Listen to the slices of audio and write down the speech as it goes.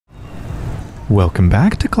Welcome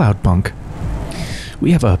back to Cloudpunk.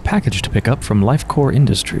 We have a package to pick up from Lifecore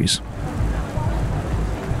Industries.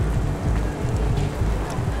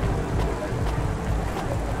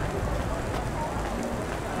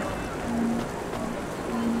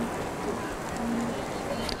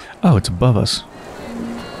 Oh, it's above us.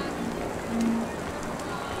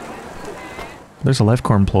 There's a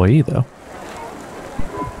Lifecore employee, though.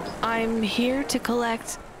 I'm here to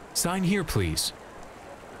collect... Sign here, please.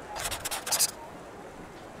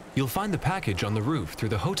 You'll find the package on the roof through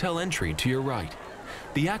the hotel entry to your right.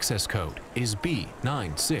 The access code is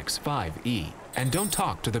B965E, and don't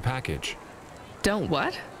talk to the package. Don't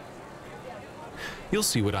what? You'll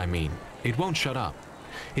see what I mean. It won't shut up.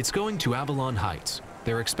 It's going to Avalon Heights.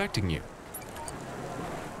 They're expecting you.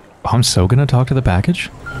 I'm so gonna talk to the package?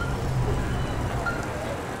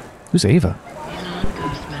 Who's Ava?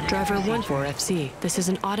 Driver 14FC, this is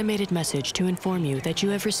an automated message to inform you that you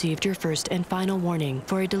have received your first and final warning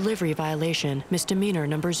for a delivery violation, misdemeanor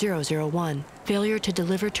number 001, failure to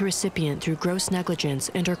deliver to recipient through gross negligence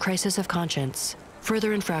and/or crisis of conscience.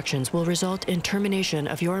 Further infractions will result in termination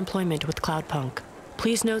of your employment with Cloudpunk.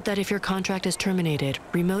 Please note that if your contract is terminated,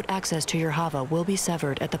 remote access to your Hava will be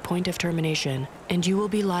severed at the point of termination, and you will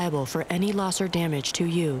be liable for any loss or damage to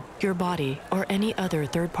you, your body, or any other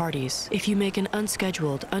third parties if you make an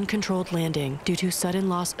unscheduled, uncontrolled landing due to sudden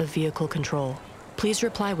loss of vehicle control. Please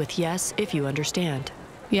reply with yes if you understand.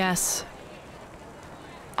 Yes.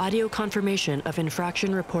 Audio confirmation of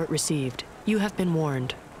infraction report received. You have been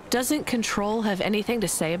warned. Doesn't Control have anything to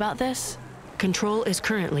say about this? Control is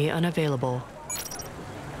currently unavailable.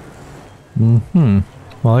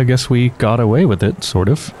 Well, I guess we got away with it, sort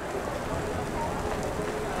of.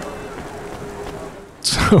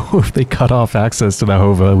 So, if they cut off access to the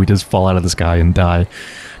Hova, we just fall out of the sky and die.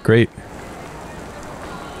 Great.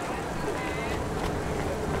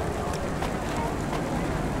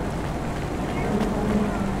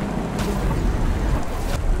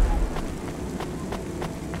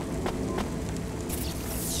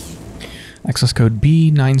 Access code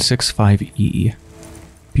B965E.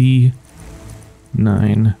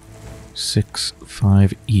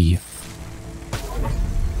 B965E.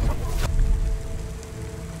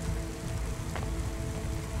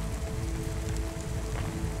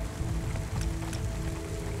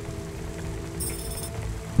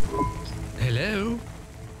 Hello?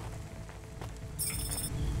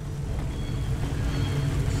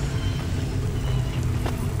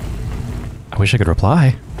 I wish I could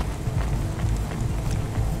reply.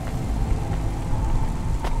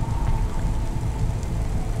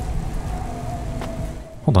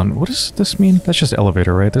 Hold on, what does this mean? That's just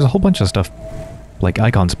elevator, right? There's a whole bunch of stuff, like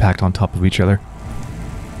icons packed on top of each other.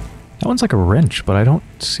 That one's like a wrench, but I don't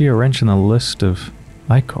see a wrench in the list of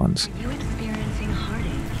icons.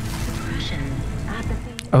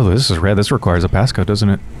 Oh, this is red. This requires a passcode, doesn't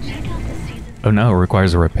it? Oh no, it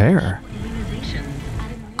requires a repair.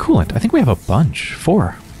 Coolant. I think we have a bunch.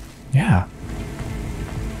 4. Yeah.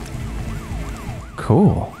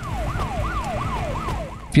 Cool.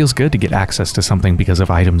 Feels good to get access to something because of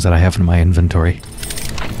items that I have in my inventory.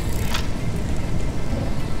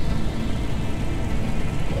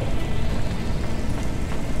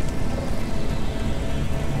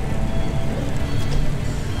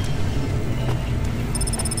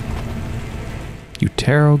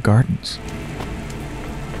 Utero Gardens.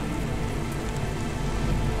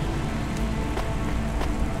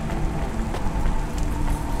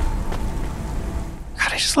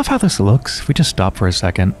 God, I just love how this looks. If we just stop for a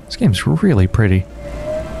second, this game's really pretty.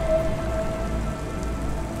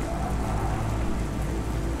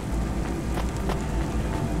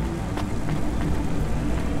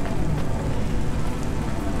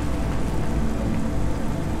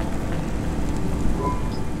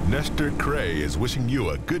 Nestor Cray is wishing you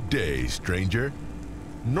a good day, stranger.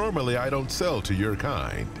 Normally I don't sell to your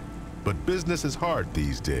kind, but business is hard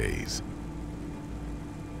these days.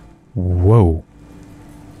 Whoa.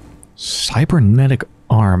 Cybernetic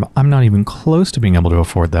arm. I'm not even close to being able to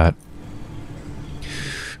afford that.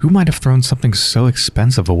 Who might have thrown something so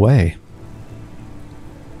expensive away?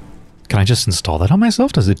 Can I just install that on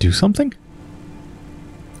myself? Does it do something?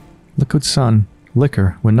 Liquid Sun.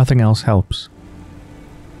 Liquor when nothing else helps.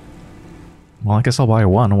 Well, I guess I'll buy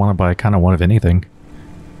one. I want to buy kind of one of anything.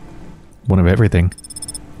 One of everything.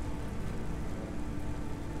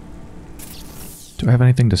 Do I have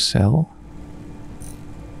anything to sell?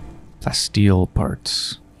 Steel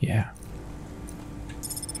parts. Yeah.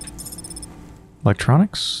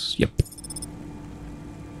 Electronics? Yep.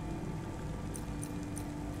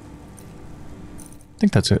 I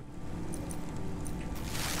think that's it.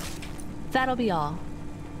 That'll be all.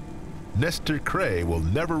 Nestor Cray will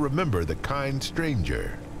never remember the kind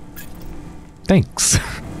stranger. Thanks.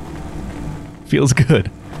 Feels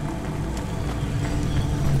good.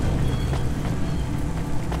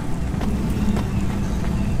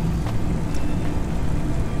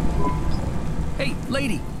 Hey,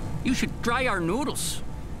 lady, you should try our noodles.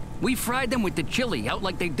 We fried them with the chili out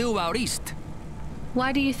like they do out east.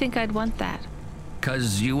 Why do you think I'd want that?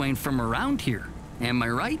 'Cause you ain't from around here, am I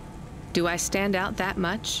right? Do I stand out that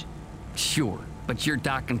much? Sure, but you're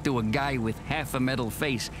talking to a guy with half a metal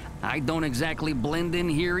face. I don't exactly blend in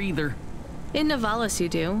here either. In Navalis you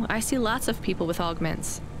do. I see lots of people with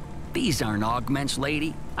augments. These aren't augments,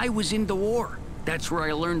 lady. I was in the war. That's where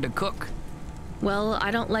I learned to cook. Well,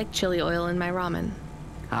 I don't like chili oil in my ramen.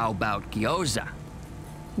 How about gyoza?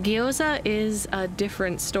 Gyoza is a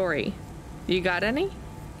different story. You got any?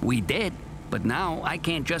 We did, but now I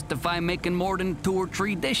can't justify making more than 2 or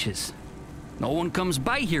 3 dishes. No one comes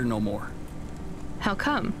by here no more. How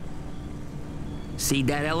come? See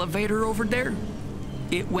that elevator over there?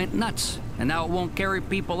 It went nuts, and now it won't carry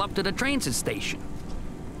people up to the transit station.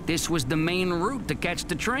 This was the main route to catch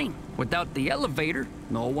the train. Without the elevator,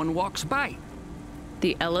 no one walks by.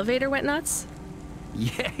 The elevator went nuts?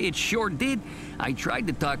 Yeah, it sure did. I tried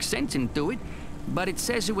to talk sense into it, but it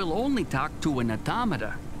says it will only talk to an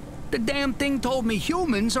automata. The damn thing told me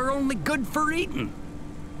humans are only good for eating.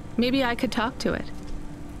 Maybe I could talk to it.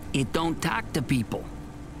 It don't talk to people.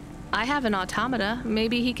 I have an automata.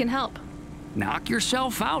 Maybe he can help. Knock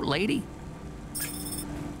yourself out, lady.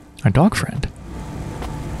 Our dog friend.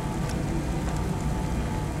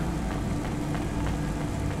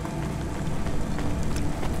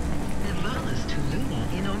 Navalis to Luna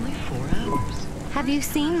in only 4 hours. Have you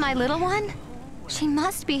seen my little one? She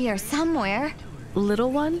must be here somewhere.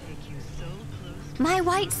 Little one? My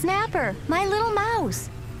white snapper, my little mouse.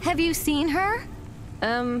 Have you seen her?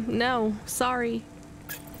 No. Sorry.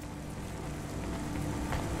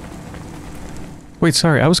 Wait,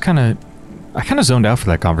 sorry, I kind of zoned out for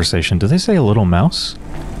that conversation. Did they say a little mouse?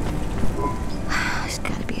 She's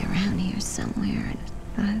gotta be around here somewhere.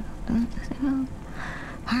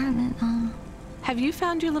 Have you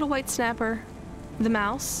found your little white snapper? The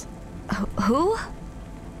mouse? Who?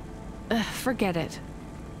 Forget it.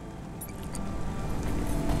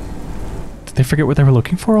 Did they forget what they were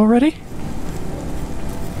looking for already?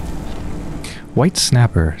 White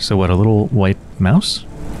snapper. So what, a little white mouse?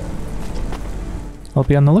 I'll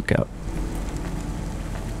be on the lookout.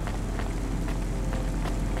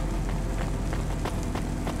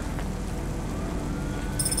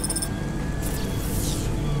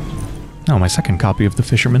 Oh, my second copy of The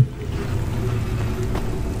Fisherman.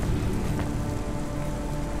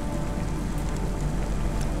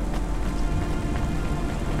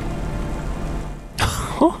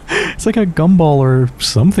 It's like a gumball or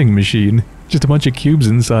something machine. Just a bunch of cubes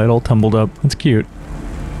inside all tumbled up. That's cute.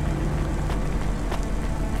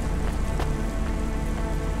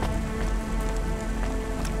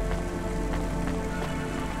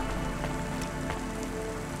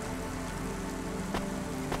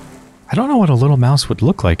 I don't know what a little mouse would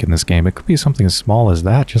look like in this game. It could be something as small as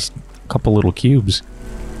that, just a couple little cubes.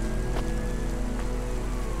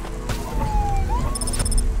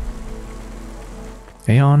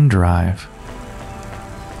 Aeon Drive.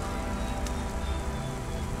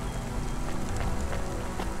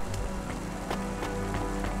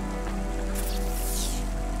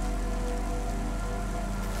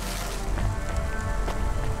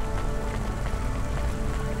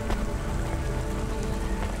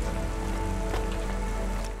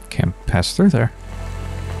 Can't pass through there.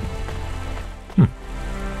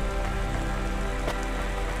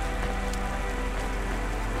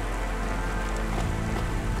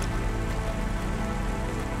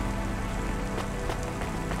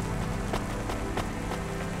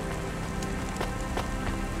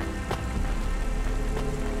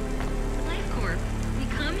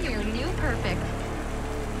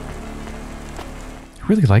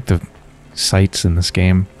 I really like the sights in this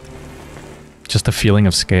game. Just the feeling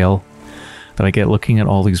of scale that I get looking at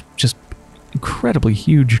all these just incredibly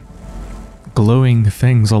huge glowing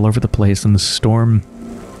things all over the place, and the storm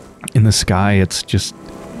in the sky. It's just...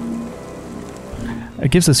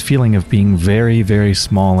 it gives this feeling of being very, very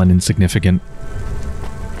small and insignificant.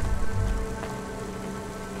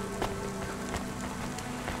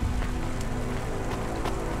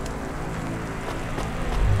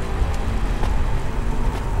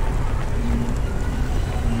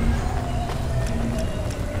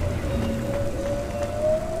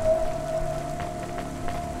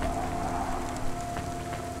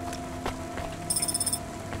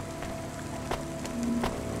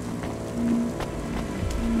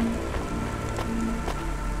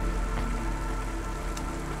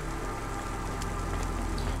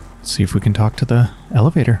 See if we can talk to the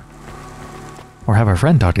elevator. Or have our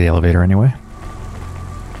friend talk to the elevator anyway.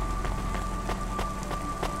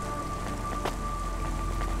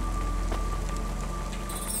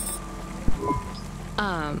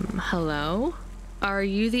 Hello? Are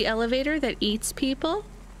you the elevator that eats people?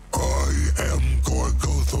 I am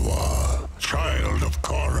Gorgothoa, child of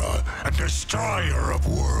Kara and destroyer of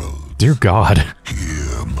worlds. Dear God.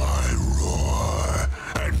 Hear my roar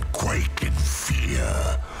and quake in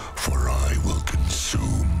fear, for I will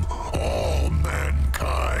consume all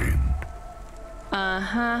mankind.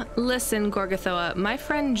 Uh-huh. Listen, Gorgothoa, my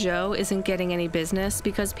friend Joe isn't getting any business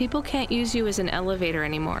because people can't use you as an elevator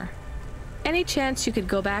anymore. Any chance you could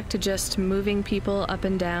go back to just moving people up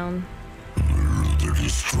and down? The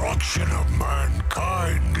destruction of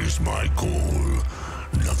mankind is my goal.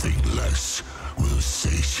 Nothing less will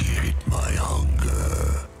satiate my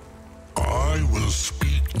hunger. I will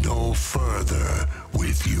speak no further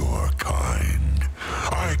with your kind.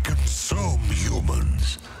 I consume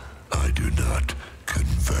humans. I do not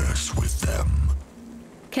converse with them.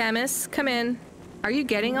 Camus, come in. Are you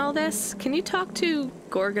getting all this? Can you talk to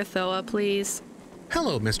Gorgothoa, please?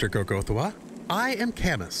 Hello, Mr. Gorgothoa. I am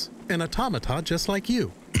Camus, an automata just like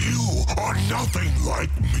you. You are nothing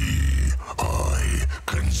like me. I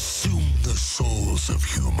consume the souls of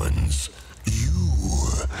humans. You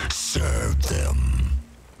serve them.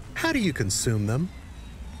 How do you consume them?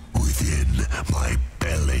 Within my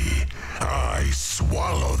belly, I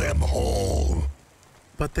swallow them whole.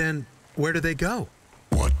 But then, where do they go?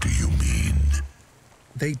 What do you mean?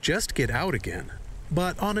 They just get out again,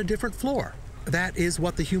 but on a different floor. That is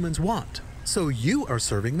what the humans want. So you are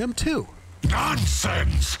serving them too.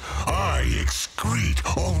 Nonsense! I excrete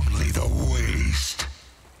only the waste.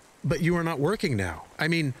 But you are not working now. I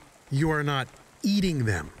mean, you are not eating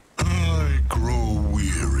them. I grow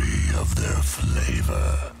weary of their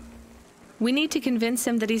flavor. We need to convince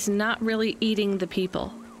him that he's not really eating the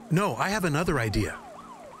people. No, I have another idea.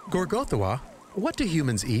 Gorgothoa, what do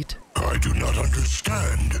humans eat? I do not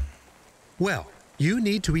understand. Well, you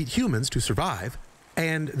need to eat humans to survive,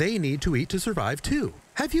 and they need to eat to survive too.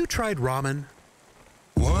 Have you tried ramen?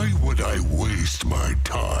 Why would I waste my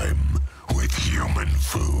time with human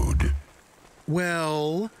food?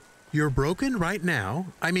 Well, you're broken right now.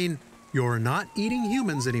 I mean, you're not eating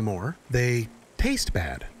humans anymore. They taste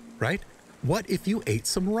bad, right? What if you ate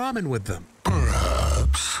some ramen with them?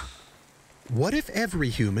 Perhaps. What if every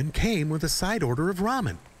human came with a side order of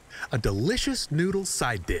ramen? A delicious noodle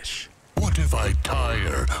side dish. What if I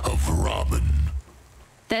tire of ramen?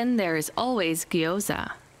 Then there is always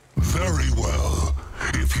gyoza. Very well.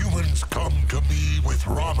 If humans come to me with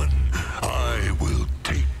ramen, I will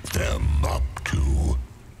take them up to...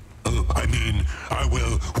 I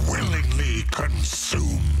will willingly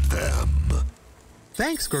consume them.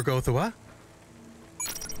 Thanks, Gorgothoa.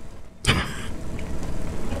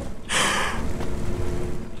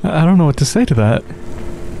 I don't know what to say to that.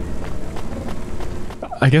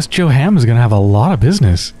 I guess Joe Ham is going to have a lot of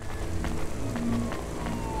business.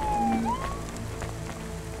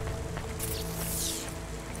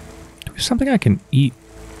 There's something I can eat.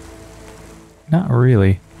 Not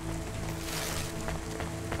really.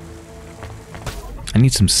 I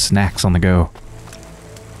need some snacks on the go.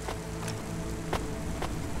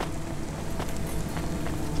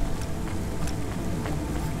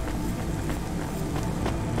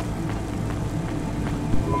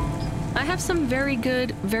 I have some very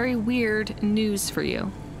good, very weird news for you.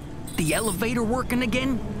 The elevator working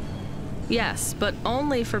again? Yes, but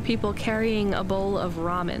only for people carrying a bowl of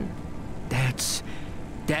ramen.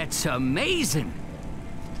 That's amazing.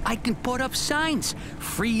 I can put up signs.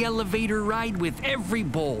 Free elevator ride with every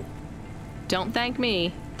bowl. Don't thank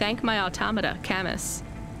me. Thank my automata, Camus.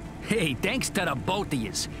 Hey, thanks to the both of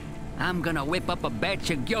yous. I'm gonna whip up a batch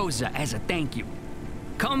of gyoza as a thank you.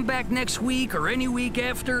 Come back next week or any week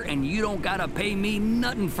after, and you don't gotta pay me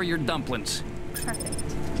nothing for your dumplings.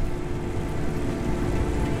 Perfect.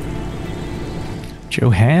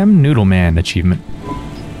 Joe Ham Noodle Man achievement.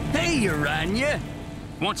 Hey, Rania.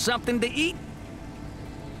 Want something to eat?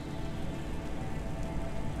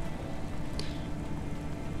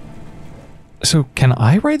 So, can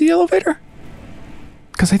I ride the elevator?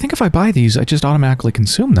 Because I think if I buy these, I just automatically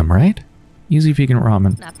consume them, right? Easy vegan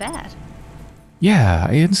ramen. Not bad. Yeah,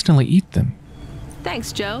 I instantly eat them.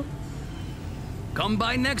 Thanks, Joe. Come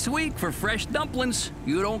by next week for fresh dumplings.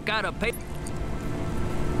 You don't gotta pay.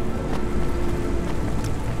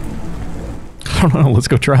 I don't know, let's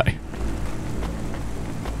go try.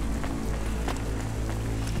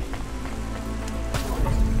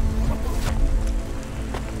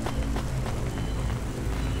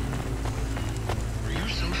 For your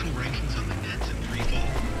social rank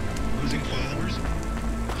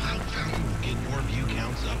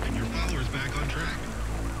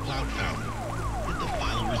out fountain. Get the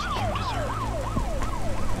followers you deserve.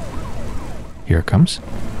 Here it comes.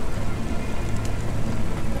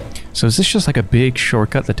 So is this just like a big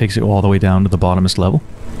shortcut that takes you all the way down to the bottomest level?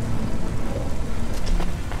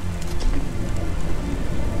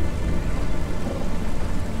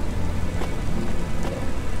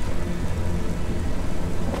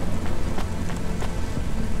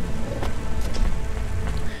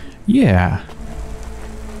 Yeah.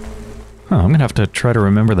 Huh, I'm gonna have to try to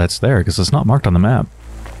remember that's there, because it's not marked on the map.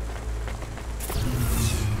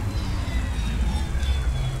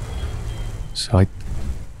 So I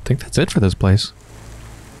think that's it for this place.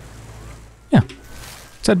 Yeah.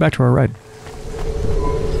 Let's head back to our ride.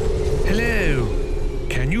 Hello.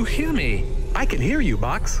 Can you hear me? I can hear you,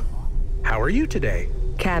 Box. How are you today?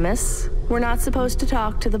 Camus, we're not supposed to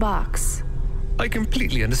talk to the box. I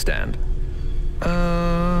completely understand.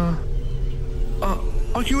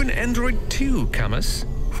 Are you an android too, Camus?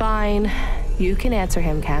 Fine. You can answer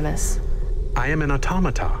him, Camus. I am an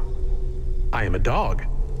automata. I am a dog.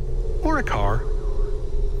 Or a car.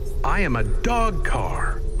 I am a dog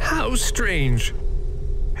car. How strange.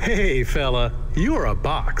 Hey, fella, you're a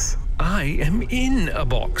box. I am in a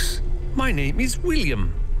box. My name is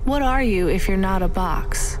William. What are you if you're not a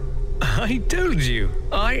box? I told you,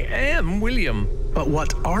 I am William. But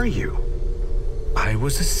what are you? I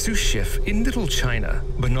was a sous chef in Little China,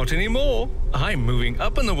 but not anymore. I'm moving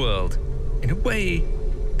up in the world. In a way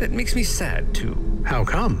that makes me sad too. How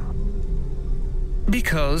come?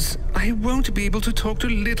 Because I won't be able to talk to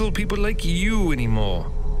little people like you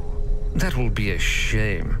anymore. That will be a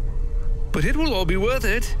shame. But it will all be worth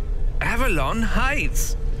it. Avalon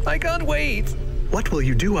Heights. I can't wait. What will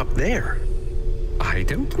you do up there? I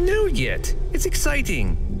don't know yet. It's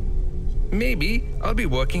exciting. Maybe I'll be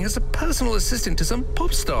working as a personal assistant to some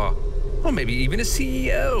pop star. Or maybe even a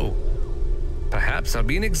CEO. Perhaps I'll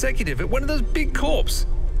be an executive at one of those big corps.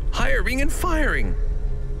 Hiring and firing.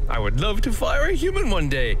 I would love to fire a human one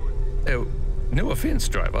day. Oh, no offense,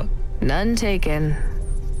 driver. None taken.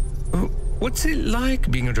 What's it like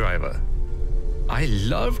being a driver? I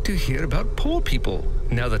love to hear about poor people.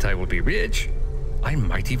 Now that I will be rich, I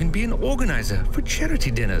might even be an organizer for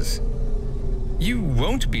charity dinners. You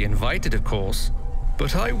won't be invited, of course,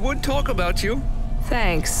 but I would talk about you.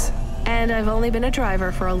 Thanks. And I've only been a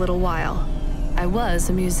driver for a little while. I was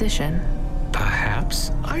a musician. Perhaps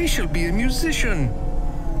I shall be a musician.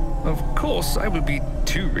 Of course, I will be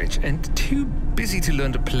too rich and too busy to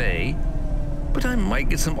learn to play, but I might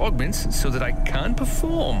get some augments so that I can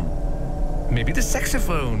perform. Maybe the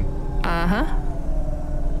saxophone. Uh-huh.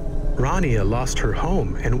 Rania lost her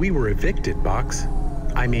home and we were evicted, Box.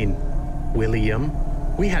 I mean, William,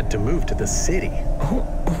 we had to move to the city.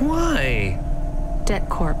 Why? Debt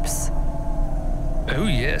corpse. Oh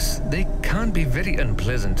yes, they can be very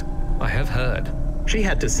unpleasant. I have heard. She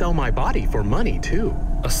had to sell my body for money, too.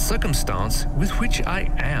 A circumstance with which I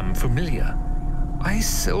am familiar. I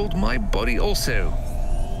sold my body also.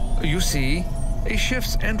 You see, a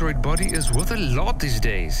chef's android body is worth a lot these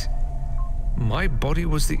days. My body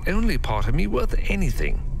was the only part of me worth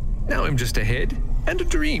anything. Now I'm just a head and a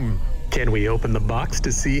dream. Can we open the box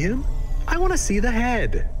to see him? I want to see the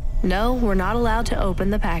head. No, we're not allowed to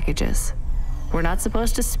open the packages. We're not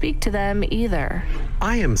supposed to speak to them either.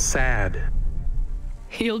 I am sad.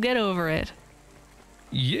 You'll get over it.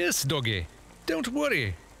 Yes, doggy. Don't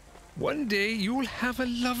worry. One day you'll have a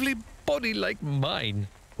lovely body like mine.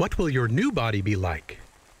 What will your new body be like?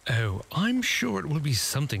 Oh, I'm sure it will be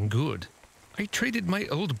something good. I traded my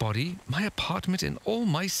old body, my apartment, and all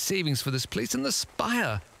my savings for this place in the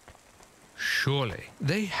Spire. Surely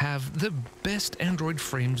they have the best android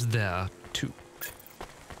frames there, too.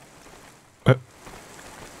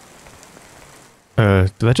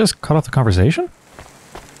 Did that just cut off the conversation?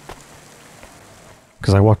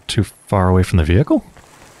 Because I walked too far away from the vehicle?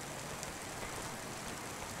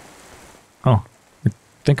 Oh, I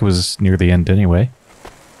think it was near the end anyway.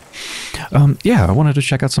 Yeah, I wanted to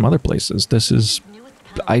check out some other places. This is...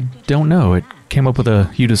 I don't know. It came up with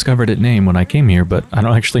a "you discovered it" name when I came here, but I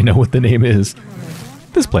don't actually know what the name is.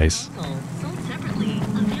 This place.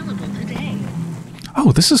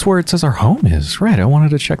 Oh, this is where it says our home is. Right, I wanted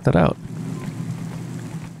to check that out.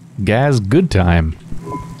 Gaz Good Time.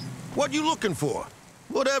 What you looking for?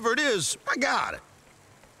 Whatever it is, I got it.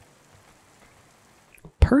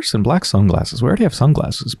 Purse and black sunglasses. We already have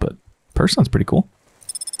sunglasses, but purse sounds pretty cool.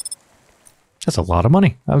 That's a lot of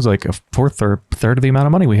money. That was like a fourth or third of the amount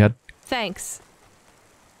of money we had. Thanks.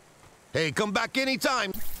 Hey, come back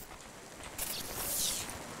anytime.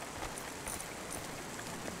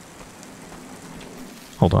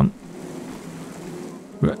 Hold on.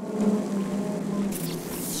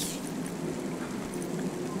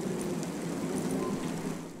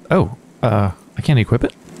 Oh, I can't equip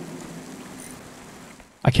it?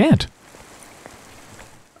 I can't.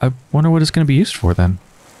 I wonder what it's going to be used for then.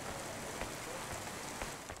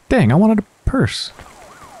 Dang, I wanted a purse.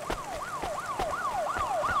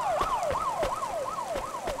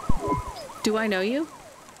 Do I know you?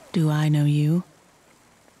 Do I know you?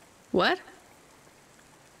 What?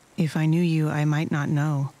 If I knew you, I might not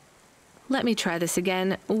know. Let me try this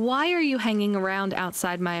again. Why are you hanging around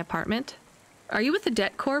outside my apartment? Are you with the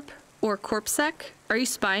Debt Corp? Or CorpSec? Are you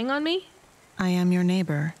spying on me? I am your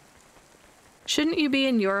neighbor. Shouldn't you be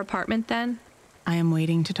in your apartment then? I am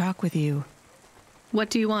waiting to talk with you. What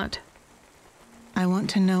do you want? I want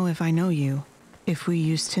to know if I know you. If we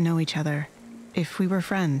used to know each other. If we were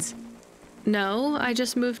friends. No, I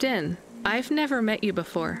just moved in. I've never met you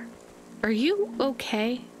before. Are you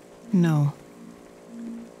okay? No.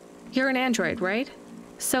 You're an android, right?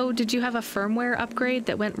 So did you have a firmware upgrade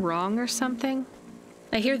that went wrong or something?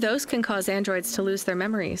 I hear those can cause androids to lose their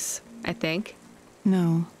memories, I think.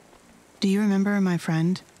 No. Do you remember my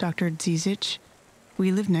friend, Dr. Dzizic?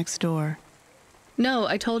 We live next door. No,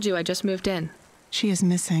 I told you I just moved in. She is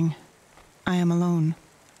missing. I am alone.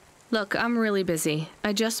 Look, I'm really busy.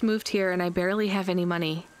 I just moved here and I barely have any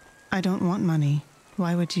money. I don't want money.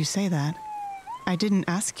 Why would you say that? I didn't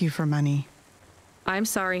ask you for money. I'm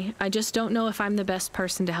sorry. I just don't know if I'm the best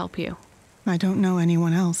person to help you. I don't know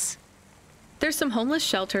anyone else. There's some homeless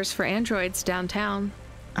shelters for androids downtown.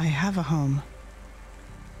 I have a home.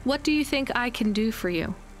 What do you think I can do for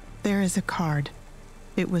you? There is a card.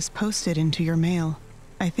 It was posted into your mail.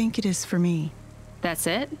 I think it is for me. That's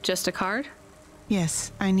it? Just a card?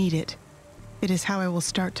 Yes, I need it. It is how I will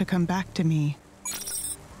start to come back to me.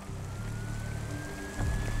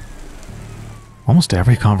 Almost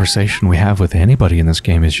every conversation we have with anybody in this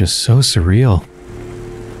game is just so surreal.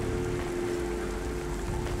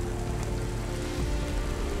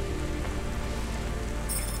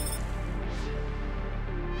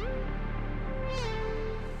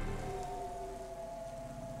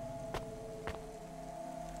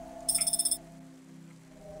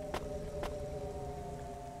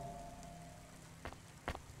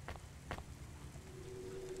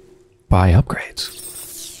 Buy upgrades.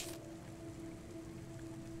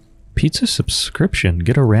 Pizza subscription.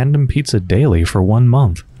 Get a random pizza daily for 1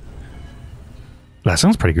 month. That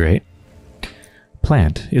sounds pretty great.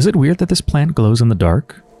 Plant. Is it weird that this plant glows in the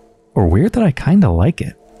dark? Or weird that I kinda like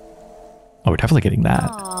it? Oh, we're definitely getting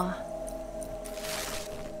that. Aww.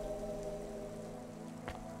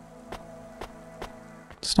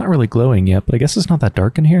 It's not really glowing yet, but I guess it's not that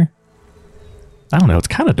dark in here. I don't know, it's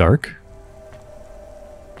kinda dark.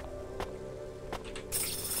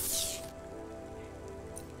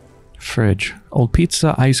 Fridge. Old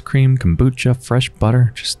pizza, ice cream, kombucha, fresh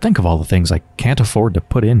butter. Just think of all the things I can't afford to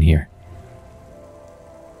put in here.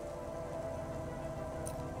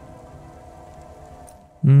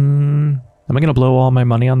 Am I gonna blow all my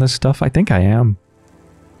money on this stuff? I think I am.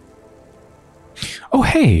 Oh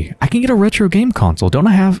hey, I can get a retro game console. Don't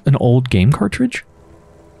I have an old game cartridge?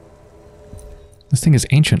 This thing is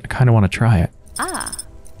ancient. I kind of want to try it. Ah.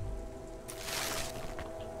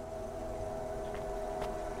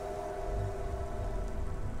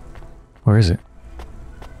 Where is it?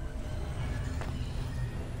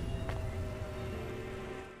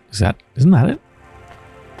 Isn't that it?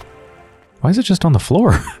 Why is it just on the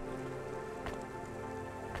floor?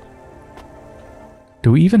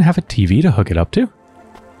 Do we even have a TV to hook it up to?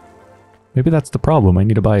 Maybe that's the problem. I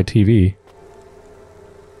need to buy a TV.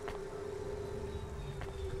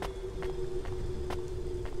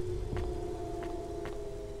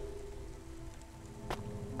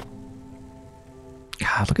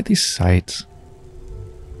 God, look at these sights.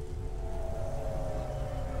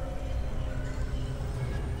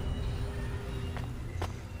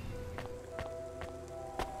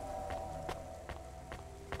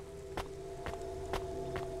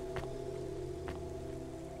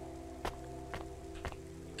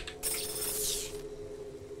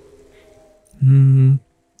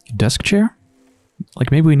 Desk chair?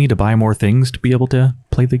 Like maybe we need to buy more things to be able to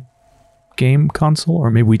play the game console,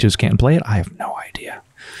 or maybe we just can't play it. I have no idea.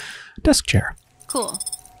 Desk chair. Cool.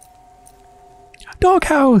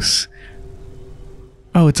 Doghouse!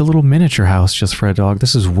 Oh, it's a little miniature house just for a dog.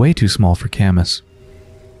 This is way too small for Camus.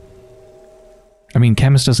 I mean,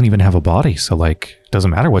 Camus doesn't even have a body, so like, it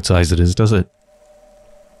doesn't matter what size it is, does it?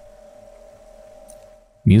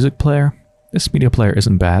 Music player? This media player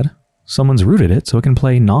isn't bad. Someone's rooted it so it can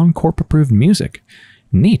play non-corp approved music.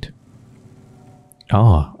 Neat.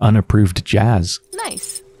 Oh, unapproved jazz.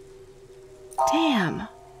 Nice. Damn.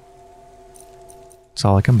 That's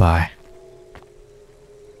all I can buy.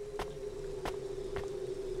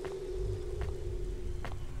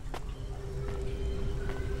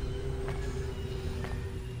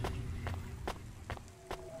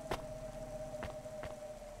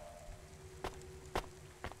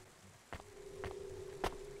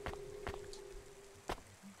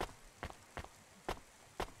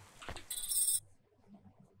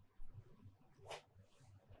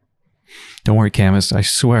 Don't worry, Camus. I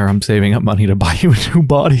swear I'm saving up money to buy you a new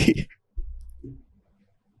body.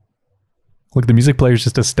 Look, the music player is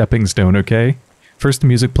just a stepping stone, okay? First a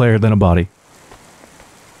music player, then a body.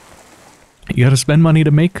 You gotta spend money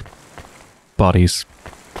to make bodies.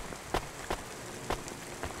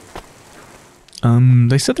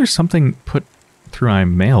 They said there's something put through my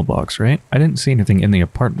mailbox, right? I didn't see anything in the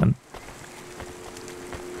apartment.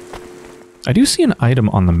 I do see an item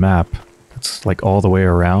on the map that's like all the way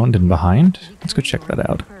around and behind. Let's go check that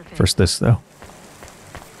out. First this, though.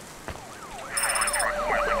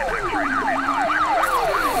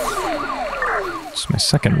 It's my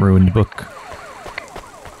second ruined book.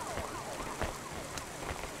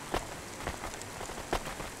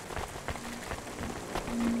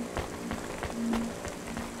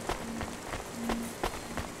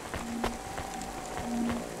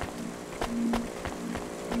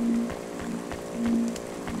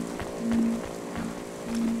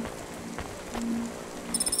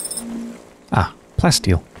 Ah,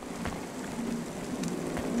 plasteel.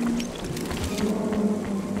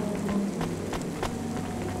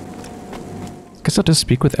 Guess I'll just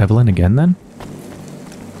speak with Evelyn again then?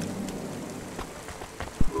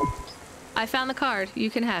 I found the card. You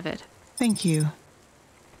can have it. Thank you.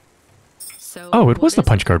 So Oh, it was the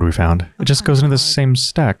punch card we found. It just goes into the same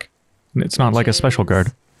stack. It's not like a special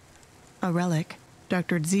card. A relic.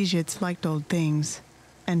 Dr. Dziejic liked old things.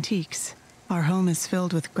 Antiques. Our home is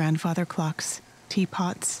filled with grandfather clocks,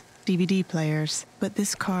 teapots, DVD players. But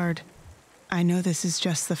this card, I know this is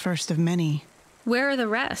just the first of many. Where are the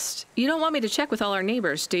rest? You don't want me to check with all our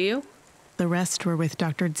neighbors, do you? The rest were with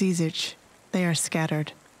Dr. Dziejic. They are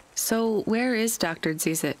scattered. So where is Dr.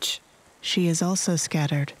 Dziejic? She is also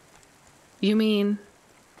scattered. You mean?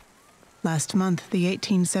 Last month, the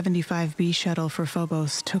 1875 B shuttle for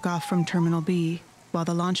Phobos took off from Terminal B while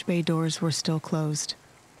the launch bay doors were still closed.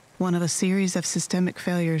 One of a series of systemic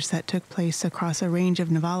failures that took place across a range of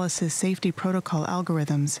Novalis' safety protocol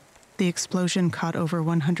algorithms, the explosion caught over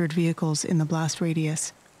 100 vehicles in the blast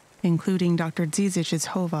radius, including Dr. Dziedzic's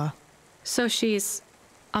Hova. So she's...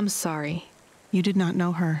 I'm sorry. You did not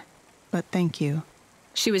know her, but thank you.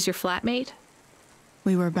 She was your flatmate?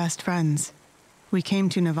 We were best friends. We came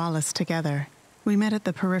to Novalis together. We met at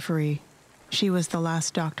the periphery. She was the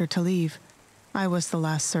last doctor to leave. I was the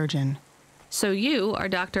last surgeon. So you are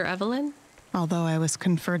Dr. Evelyn? Although I was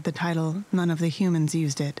conferred the title, none of the humans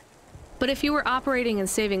used it. But if you were operating and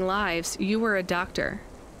saving lives, you were a doctor.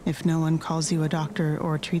 If no one calls you a doctor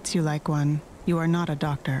or treats you like one, you are not a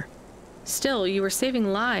doctor. Still, you were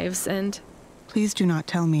saving lives and... Please do not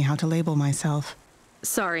tell me how to label myself.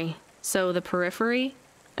 Sorry. So the periphery?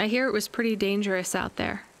 I hear it was pretty dangerous out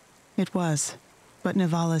there. It was. But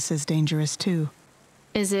Novalis is dangerous too.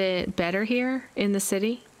 Is it better here, in the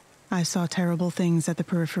city? I saw terrible things at the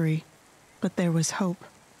periphery. But there was hope.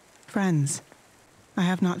 Friends. I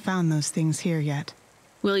have not found those things here yet.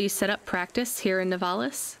 Will you set up practice here in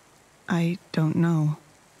Novalis? I don't know.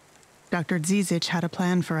 Dr. Dziejic had a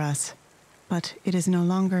plan for us, but it is no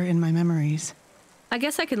longer in my memories. I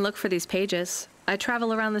guess I can look for these pages. I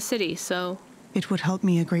travel around the city, so... It would help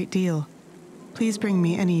me a great deal. Please bring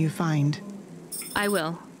me any you find. I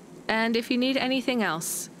will. And if you need anything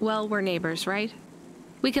else, well, we're neighbors, right?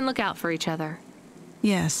 We can look out for each other.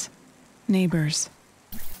 Yes. Neighbors.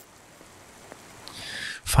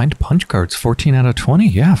 Find punch cards, 14 out of 20.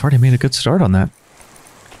 Yeah, I've already made a good start on that.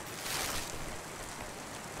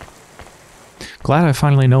 Glad I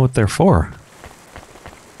finally know what they're for.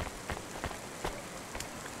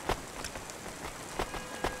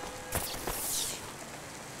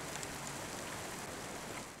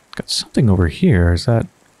 Got something over here. Is that...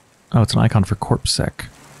 Oh, it's an icon for CorpSec.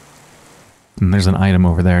 And there's an item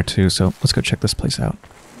over there too, so let's go check this place out.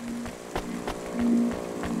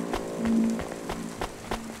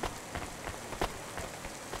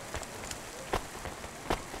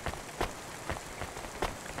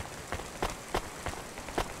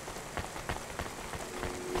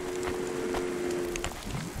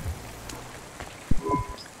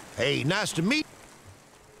 Hey, nice to meet.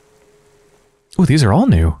 Oh, these are all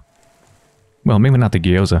new. Well, maybe not the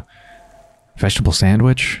gyoza. Vegetable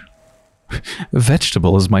sandwich.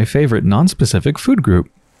 Vegetable is my favorite non-specific food group.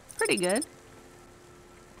 Pretty good.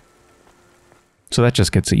 So that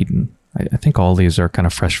just gets eaten. I think all these are kind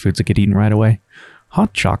of fresh foods that get eaten right away.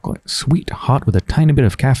 Hot chocolate. Sweet, hot with a tiny bit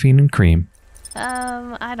of caffeine and cream.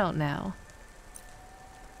 I don't know.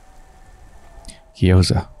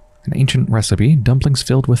 Gyoza. An ancient recipe. Dumplings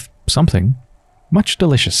filled with something. Much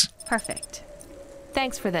delicious. Perfect.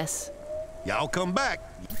 Thanks for this. Y'all come back.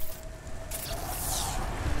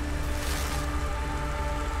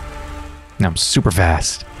 Now I'm super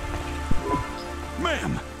fast.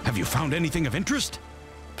 Ma'am, have you found anything of interest?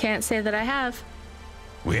 Can't say that I have.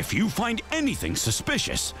 If you find anything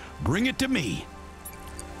suspicious, bring it to me.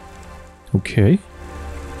 Okay.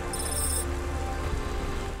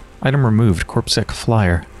 Item removed. Corpsec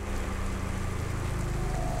flyer.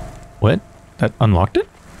 What? That unlocked it?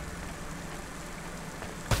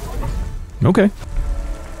 Okay.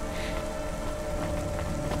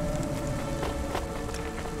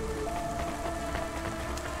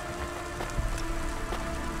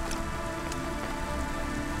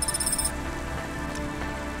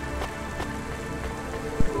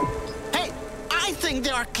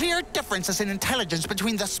 There are clear differences in intelligence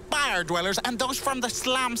between the Spire dwellers and those from the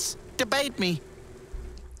slums. Debate me.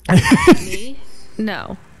 Me?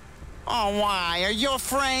 No. Oh, why? Are you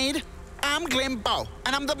afraid? I'm Glimbo,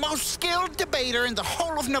 and I'm the most skilled debater in the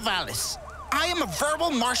whole of Novalis. I am a verbal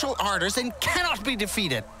martial artist and cannot be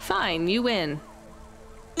defeated. Fine, you win.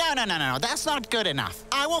 No, that's not good enough.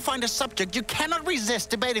 I will find a subject you cannot resist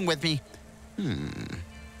debating with me.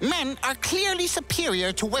 Men are clearly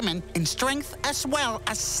superior to women in strength as well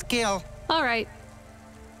as skill. All right.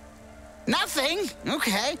 Nothing?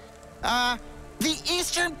 Okay. The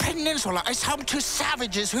Eastern Peninsula is home to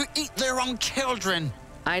savages who eat their own children.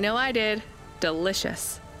 I know I did.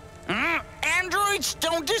 Delicious. Androids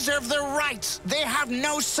don't deserve their rights. They have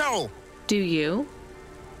no soul. Do you?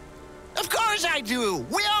 Of course I do.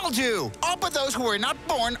 We all do. All but those who were not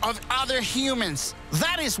born of other humans.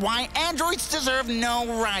 That is why androids deserve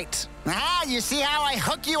no right. You see how I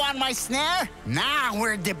hook you on my snare? Now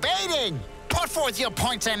we're debating. Put forth your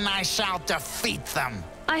points and I shall defeat them.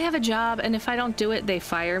 I have a job, and if I don't do it, they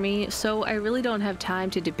fire me, so I really don't have time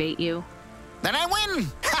to debate you. Then I win.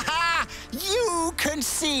 Haha! You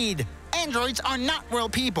concede. Androids are not real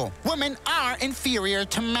people. Women are inferior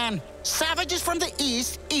to men. Savages from the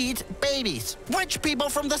East eat babies. Rich people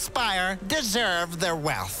from the Spire deserve their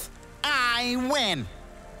wealth. I win.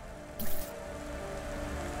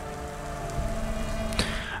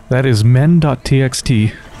 That is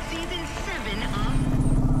men.txt.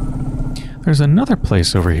 There's another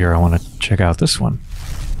place over here I want to check out. This one.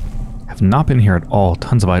 Have not been here at all.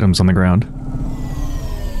 Tons of items on the ground.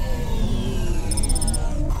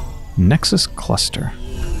 Nexus Cluster.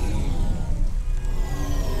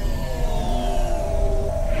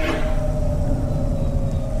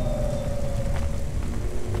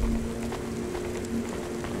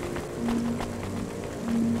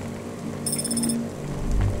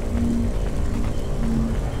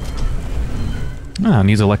 Ah,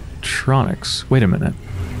 needs electronics. Wait a minute.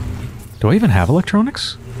 Do I even have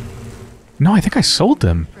electronics? No, I think I sold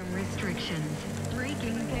them.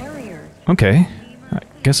 Okay. I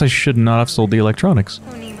guess I should not have sold the electronics.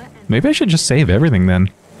 Maybe I should just save everything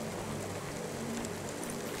then.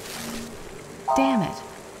 Damn it.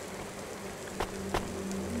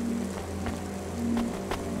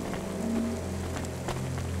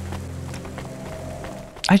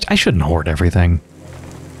 I shouldn't hoard everything.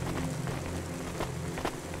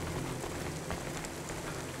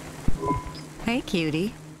 Hey,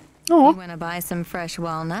 cutie. Oh. You want to buy some fresh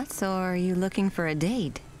walnuts, or are you looking for a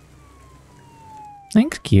date?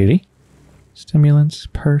 Thanks, cutie. Stimulants,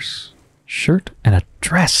 purse, shirt, and a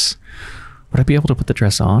dress. Would I be able to put the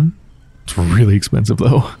dress on? It's really expensive,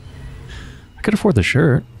 though. I could afford the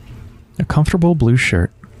shirt. A comfortable blue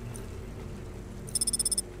shirt.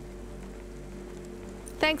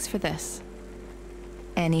 Thanks for this.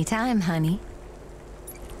 Anytime, honey.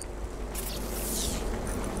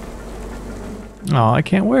 Oh, I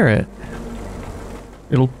can't wear it.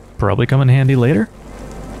 It'll probably come in handy later.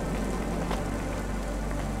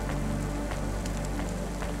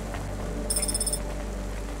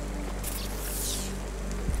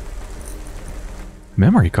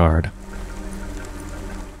 Memory card.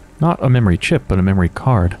 Not a memory chip, but a memory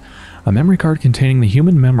card. A memory card containing the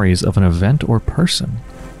human memories of an event or person.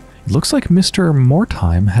 It looks like Mr.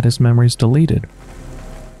 Mortime had his memories deleted.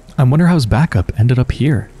 I wonder how his backup ended up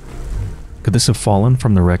here. Could this have fallen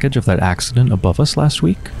from the wreckage of that accident above us last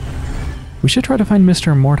week? We should try to find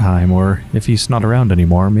Mr. Mortime, or if he's not around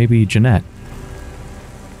anymore, maybe Jeanette.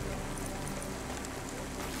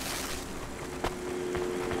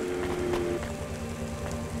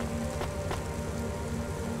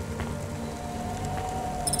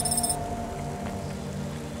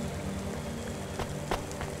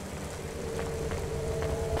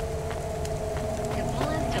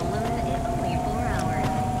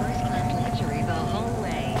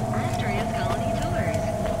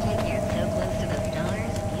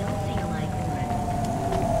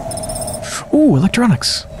 Ooh,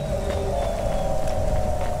 electronics!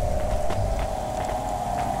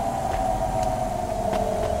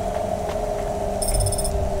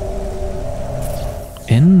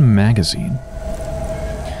 magazine.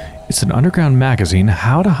 It's an underground magazine,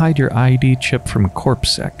 How to Hide Your ID Chip from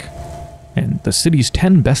CorpSec, and the city's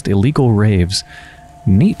 10 best illegal raves.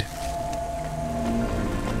 Neat.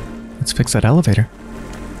 Let's fix that elevator.